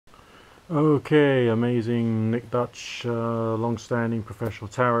Okay, amazing Nick Dutch, long-standing professional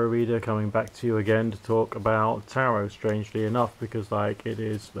tarot reader, coming back to you again to talk about tarot, strangely enough, because like it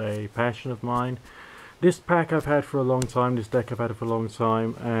is a passion of mine. This pack I've had for a long time, this deck I've had for a long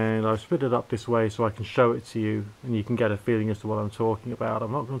time, and I've split it up this way so I can show it to you and you can get a feeling as to what I'm talking about.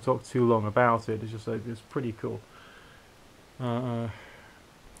 I'm not going to talk too long about it, it's just like, it's pretty cool. Uh,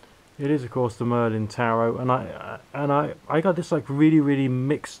 It is, of course, the Merlin Tarot, and I got this like really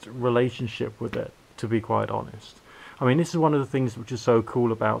mixed relationship with it, to be quite honest. I mean, this is one of the things which is so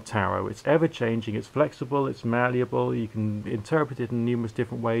cool about tarot. It's ever changing, it's flexible, it's malleable. You can interpret it in numerous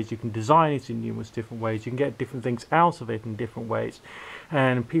different ways. You can design it in numerous different ways. You can get different things out of it in different ways.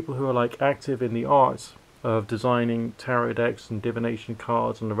 And people who are like active in the arts of designing tarot decks and divination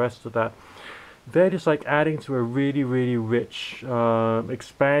cards and the rest of that, they're just like adding to a really rich,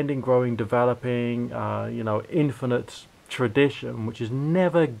 expanding, growing, developing, infinite tradition, which is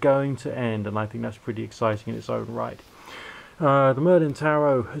never going to end, and I think that's pretty exciting in its own right. The Merlin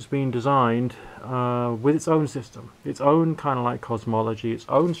Tarot has been designed with its own system, its own kind of like cosmology, its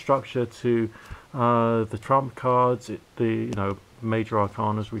own structure to the trump cards, the major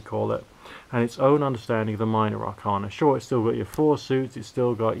arcana as we call it, and its own understanding of the minor arcana. Sure, it's still got your four suits, it's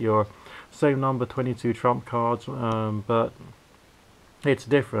still got your same number 22 trump cards, but it's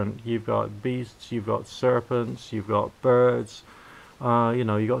different. You've got beasts, you've got serpents, you've got birds,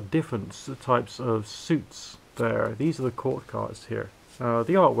 you've got different types of suits there. These are the court cards here.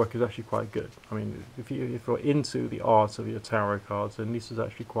 The artwork is actually quite good. I mean, if you're into the art of your tarot cards, then this is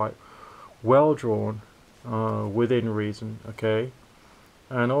actually quite well drawn, within reason, okay,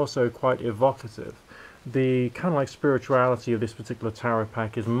 and also quite evocative. The kind of like spirituality of this particular tarot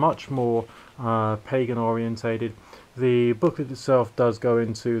pack is much more pagan orientated. The booklet itself does go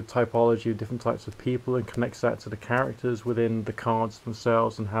into typology of different types of people and connects that to the characters within the cards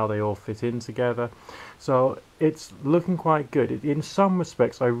themselves and how they all fit in together. So it's looking quite good. In some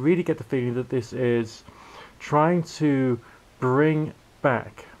respects, I really get the feeling that this is trying to bring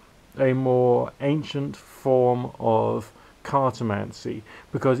back a more ancient form of cartomancy,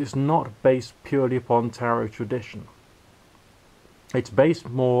 because it's not based purely upon tarot tradition. It's based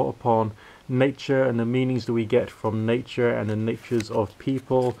more upon nature and the meanings that we get from nature and the natures of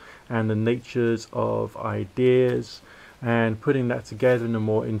people and the natures of ideas, and putting that together in a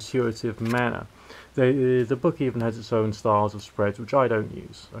more intuitive manner. The book even has its own styles of spreads, which I don't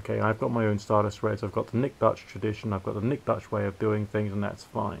use. Okay, I've got my own style of spreads. I've got the Nick Dutch tradition, I've got the Nick Dutch way of doing things, and that's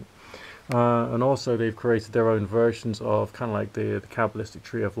fine. And also they've created their own versions of kind of like the Kabbalistic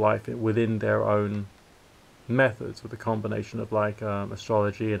tree of life within their own methods, with a combination of like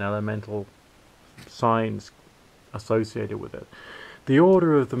astrology and elemental signs associated with it. The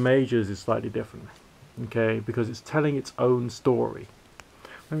order of the majors is slightly different, okay, because it's telling its own story.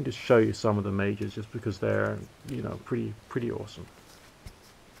 Let me just show you some of the majors, just because they're pretty awesome.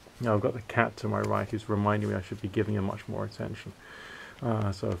 Now I've got the cat to my right who's reminding me I should be giving him much more attention.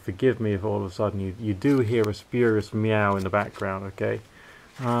 So forgive me if all of a sudden you do hear a spurious meow in the background, okay?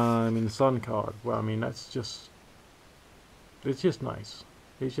 I mean, the Sun card, well, I mean, it's just nice.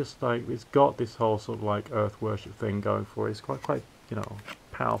 It's just like, it's got this whole sort of like earth worship thing going for it. It's quite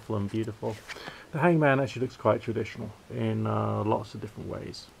powerful and beautiful. The Hangman actually looks quite traditional in lots of different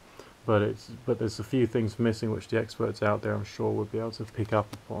ways. But there's a few things missing which the experts out there, I'm sure, would be able to pick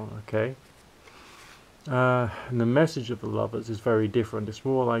up upon, okay? And the message of the lovers is very different. It's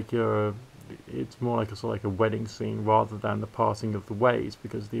more like a sort of like a wedding scene rather than the parting of the ways,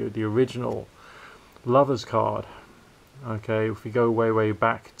 because the original lovers card, okay, if we go way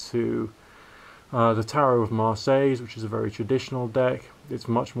back to the Tarot of Marseilles, which is a very traditional deck, it's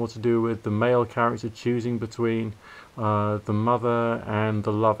much more to do with the male character choosing between the mother and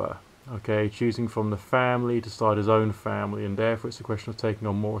the lover. Okay, choosing from the family to start his own family, and therefore it's a question of taking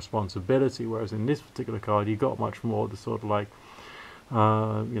on more responsibility, whereas in this particular card you got much more the sort of like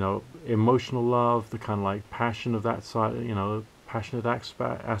emotional love, the kind of like passion of that side, passionate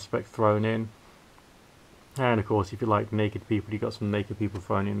aspect thrown in. And of course, if you like naked people, you got some naked people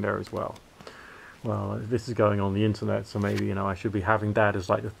thrown in there as well. Well, this is going on the internet, so maybe I should be having that as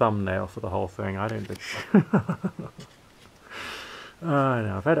like the thumbnail for the whole thing. I don't think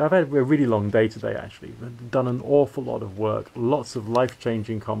no, I've had a really long day today, actually. I've done an awful lot of work, lots of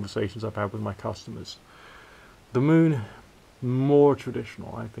life-changing conversations I've had with my customers. The moon, more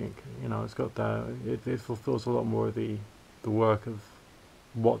traditional, I think. It's got that, it fulfills a lot more of the work of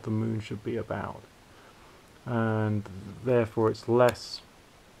what the moon should be about. And therefore it's less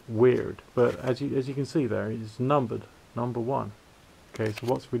weird. But as you can see there, it's numbered, number 1. Okay, so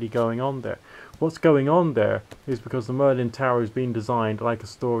what's really going on there? What's going on there is because the Merlin Tarot has been designed like a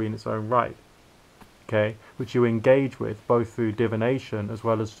story in its own right. Okay, which you engage with both through divination as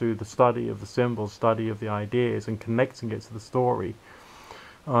well as through the study of the symbols, study of the ideas, and connecting it to the story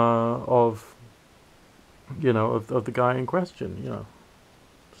of, you know, of the guy in question. You know,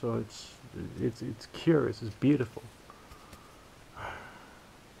 so it's curious, it's beautiful.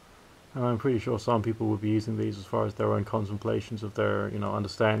 And I'm pretty sure some people would be using these as far as their own contemplations of their, you know,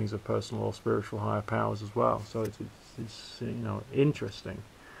 understandings of personal or spiritual higher powers as well. So it's you know, interesting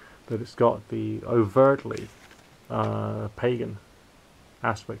that it's got the overtly pagan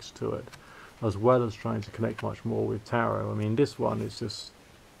aspects to it, as well as trying to connect much more with tarot. I mean, this one is just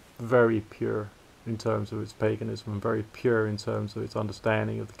very pure in terms of its paganism, and very pure in terms of its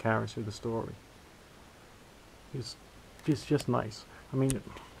understanding of the character of the story. It's just nice. I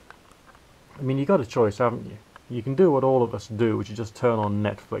mean, you got a choice, haven't you? You can do what all of us do, which is just turn on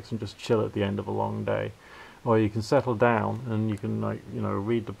Netflix and just chill at the end of a long day. Or you can settle down and you can, like, you know,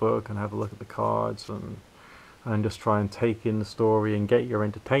 read the book and have a look at the cards and just try and take in the story and get your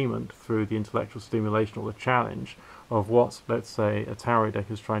entertainment through the intellectual stimulation or the challenge of what, let's say, a tarot deck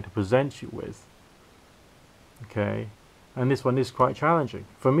is trying to present you with. Okay? And this one is quite challenging.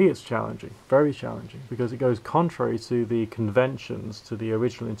 For me, it's challenging, very challenging, because it goes contrary to the conventions, to the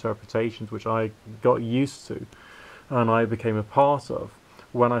original interpretations which I got used to and I became a part of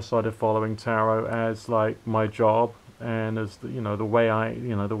when I started following tarot as like my job, and as the, you know, the way I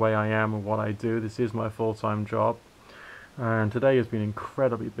am and what I do. This is my full-time job, and today has been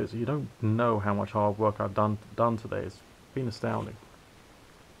incredibly busy. You don't know how much hard work I've done today. It's been astounding.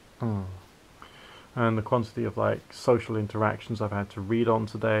 And the quantity of like social interactions I've had to read on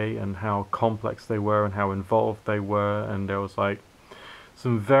today, and how complex they were and how involved they were, and there was like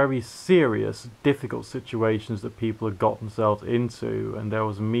some very serious, difficult situations that people had got themselves into, and there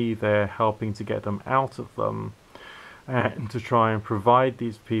was me there helping to get them out of them, and to try and provide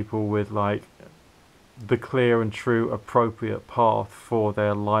these people with like the clear and true appropriate path for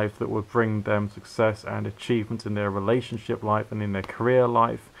their life that would bring them success and achievement in their relationship life and in their career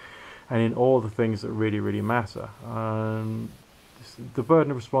life and in all the things that really, really matter. The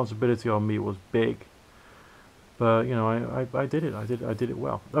burden of responsibility on me was big, but you know, I did it. I did it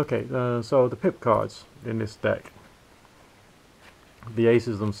well. Okay, so the pip cards in this deck, the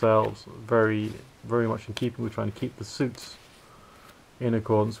aces themselves, very much in keeping with trying to keep the suits in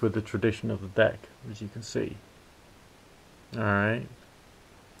accordance with the tradition of the deck, as you can see. All right,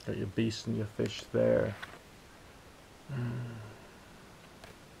 got your beast and your fish there.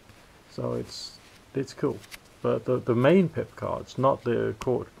 So it's cool, but the main pip cards, not the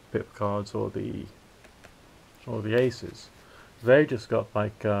court pip cards or the aces, they just got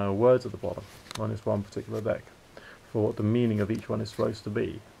like words at the bottom on this one particular deck for what the meaning of each one is supposed to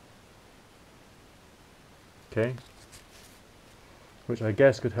be. Okay, which I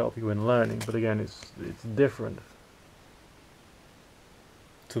guess could help you in learning, but again, it's different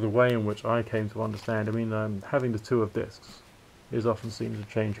to the way in which I came to understand. I mean, having the two of discs is often seen as a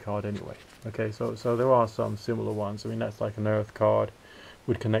change card anyway. Okay, so there are some similar ones. I mean, that's like an earth card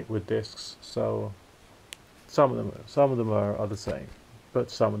would connect with discs. So some of them are the same,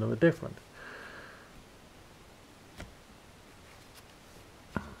 but some of them are different.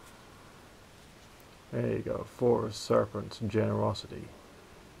 There you go. Four of Serpents, generosity.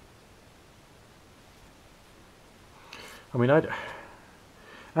 I mean,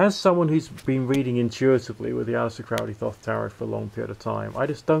 as someone who's been reading intuitively with the Aleister Crowley Thoth Tarot for a long period of time, I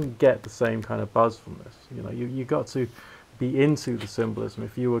just don't get the same kind of buzz from this. You know, you got to be into the symbolism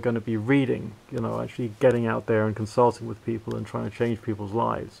if you were going to be reading, you know, actually getting out there and consulting with people and trying to change people's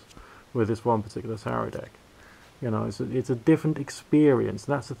lives with this one particular tarot deck. You know, it's a different experience.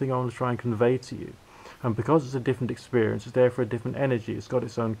 That's the thing I want to try and convey to you. And because it's a different experience, it's there for a different energy. It's got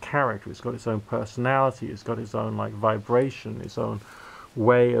its own character. It's got its own personality. It's got its own like vibration. Its own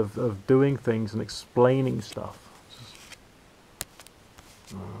way of doing things and explaining stuff.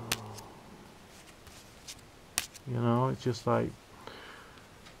 You know, it's just like,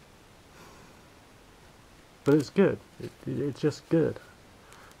 but it's good. It's just good.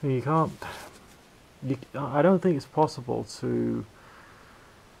 And you can't. I don't think it's possible to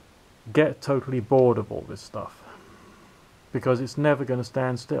get totally bored of all this stuff, because it's never going to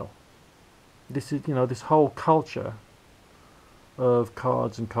stand still. This is, you know, this whole culture of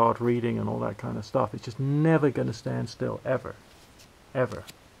cards and card reading and all that kind of stuff, it's just never going to stand still, ever. Ever.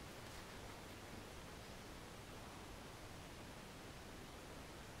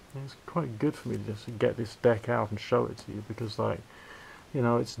 And it's quite good for me to just get this deck out and show it to you, because like You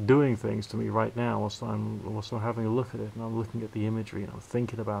know, it's doing things to me right now whilst I'm also having a look at it, and I'm looking at the imagery, and I'm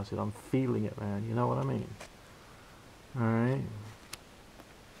thinking about it, I'm feeling it, man. You know what I mean? Alright?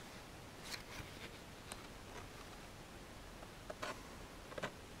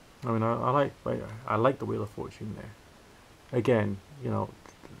 I mean, I like the Wheel of Fortune there. Again, you know,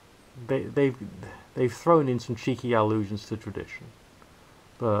 they've thrown in some cheeky allusions to tradition,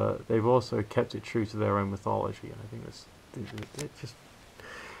 but they've also kept it true to their own mythology, and I think it just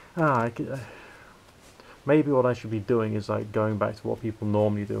maybe what I should be doing is like going back to what people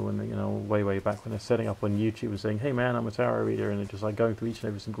normally do, and you know, way back when they're setting up on YouTube and saying, "Hey man, I'm a tarot reader," and they're just like going through each and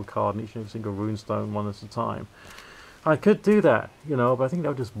every single card and each and every single runestone one at a time. I could do that, you know, but I think that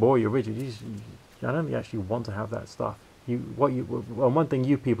would just bore you rigid. I don't think you actually want to have that stuff. One thing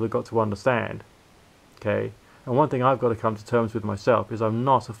you people have got to understand, okay, and one thing I've got to come to terms with myself is I'm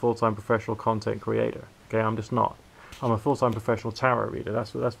not a full-time professional content creator. Okay, I'm just not. I'm a full-time professional tarot reader.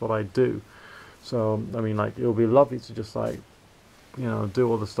 That's what I do. So I mean, like, it would be lovely to just like, you know, do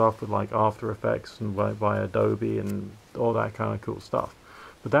all the stuff with like After Effects and by Adobe and all that kind of cool stuff.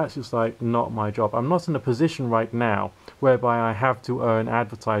 But that's just like not my job. I'm not in a position right now whereby I have to earn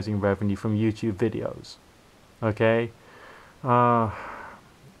advertising revenue from YouTube videos. Okay? I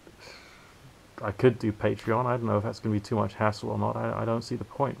could do Patreon. I don't know if that's going to be too much hassle or not. I don't see the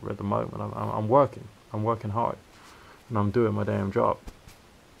point at the moment. I'm working. I'm working hard. And I'm doing my damn job.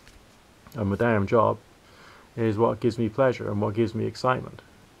 And my damn job is what gives me pleasure and what gives me excitement.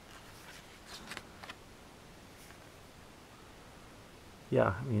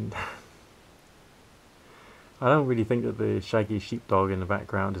 Yeah, I mean, I don't really think that the shaggy sheepdog in the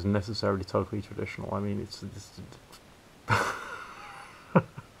background is necessarily totally traditional. I mean, it's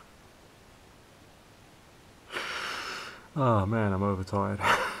oh man, I'm overtired.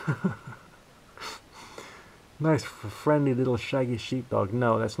 Nice friendly little shaggy sheepdog.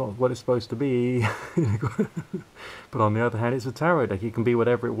 No, that's not what it's supposed to be. But on the other hand, it's a tarot deck. It can be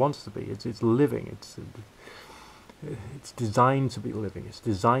whatever it wants to be. It's living. It's designed to be living. It's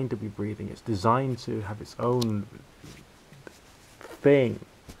designed to be breathing. It's designed to have its own thing,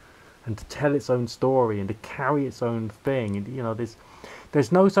 and to tell its own story, and to carry its own thing. And you know,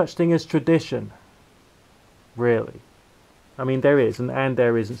 there's no such thing as tradition, really. I mean, there is, and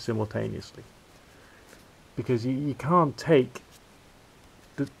there isn't simultaneously, because you can't take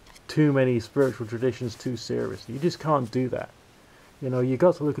too many spiritual traditions too seriously. You just can't do that. You know, you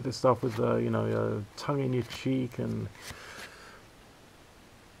got to look at this stuff with, you know, your tongue in your cheek, and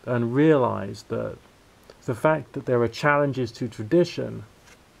realize that the fact that there are challenges to tradition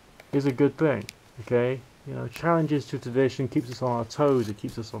is a good thing. Okay, you know, challenges to tradition keeps us on our toes. It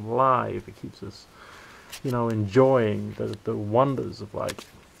keeps us alive. It keeps us, you know, enjoying the wonders of like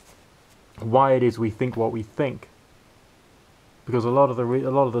why it is we think what we think. Because a lot of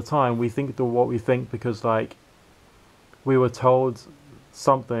the time we think what we think because like we were told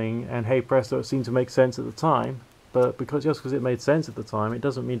something, and hey presto, it seemed to make sense at the time. But just because it made sense at the time, it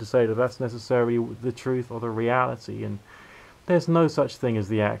doesn't mean to say that that's necessarily the truth or the reality. And there's no such thing as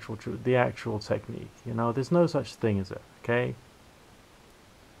the actual truth, the actual technique. You know, there's no such thing as it. Okay.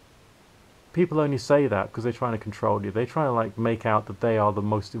 People only say that because they're trying to control you. They try to like make out that they are the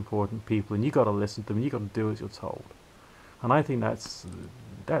most important people, and you got to listen to them. You got to do as you're told. And I think that's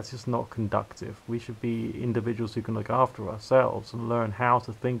just not conductive. We should be individuals who can look after ourselves and learn how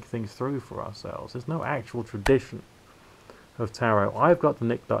to think things through for ourselves. There's no actual tradition of tarot. I've got the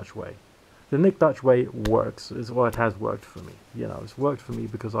Nick Dutch way. The Nick Dutch way works. Is what it has worked for me. You know, it's worked for me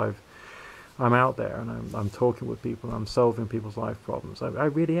because I'm out there and I'm talking with people and I'm solving people's life problems. I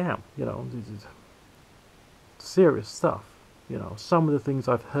really am. You know, serious stuff. You know, some of the things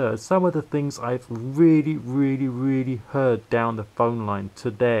I've heard, some of the things I've really heard down the phone line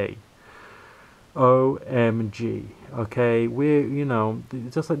today. OMG. Okay, we're, you know,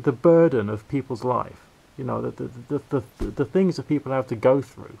 just like the burden of people's life. You know, the things that people have to go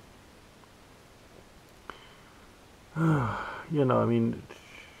through. You know, I mean,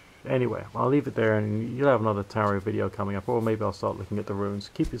 anyway, I'll leave it there, and you'll have another tarot video coming up, or maybe I'll start looking at the runes.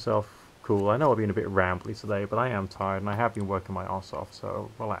 Keep yourself cool. I know I've been a bit rambly today, but I am tired and I have been working my arse off, so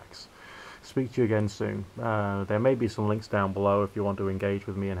relax. Speak to you again soon. There may be some links down below if you want to engage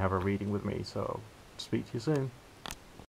with me and have a reading with me, so speak to you soon.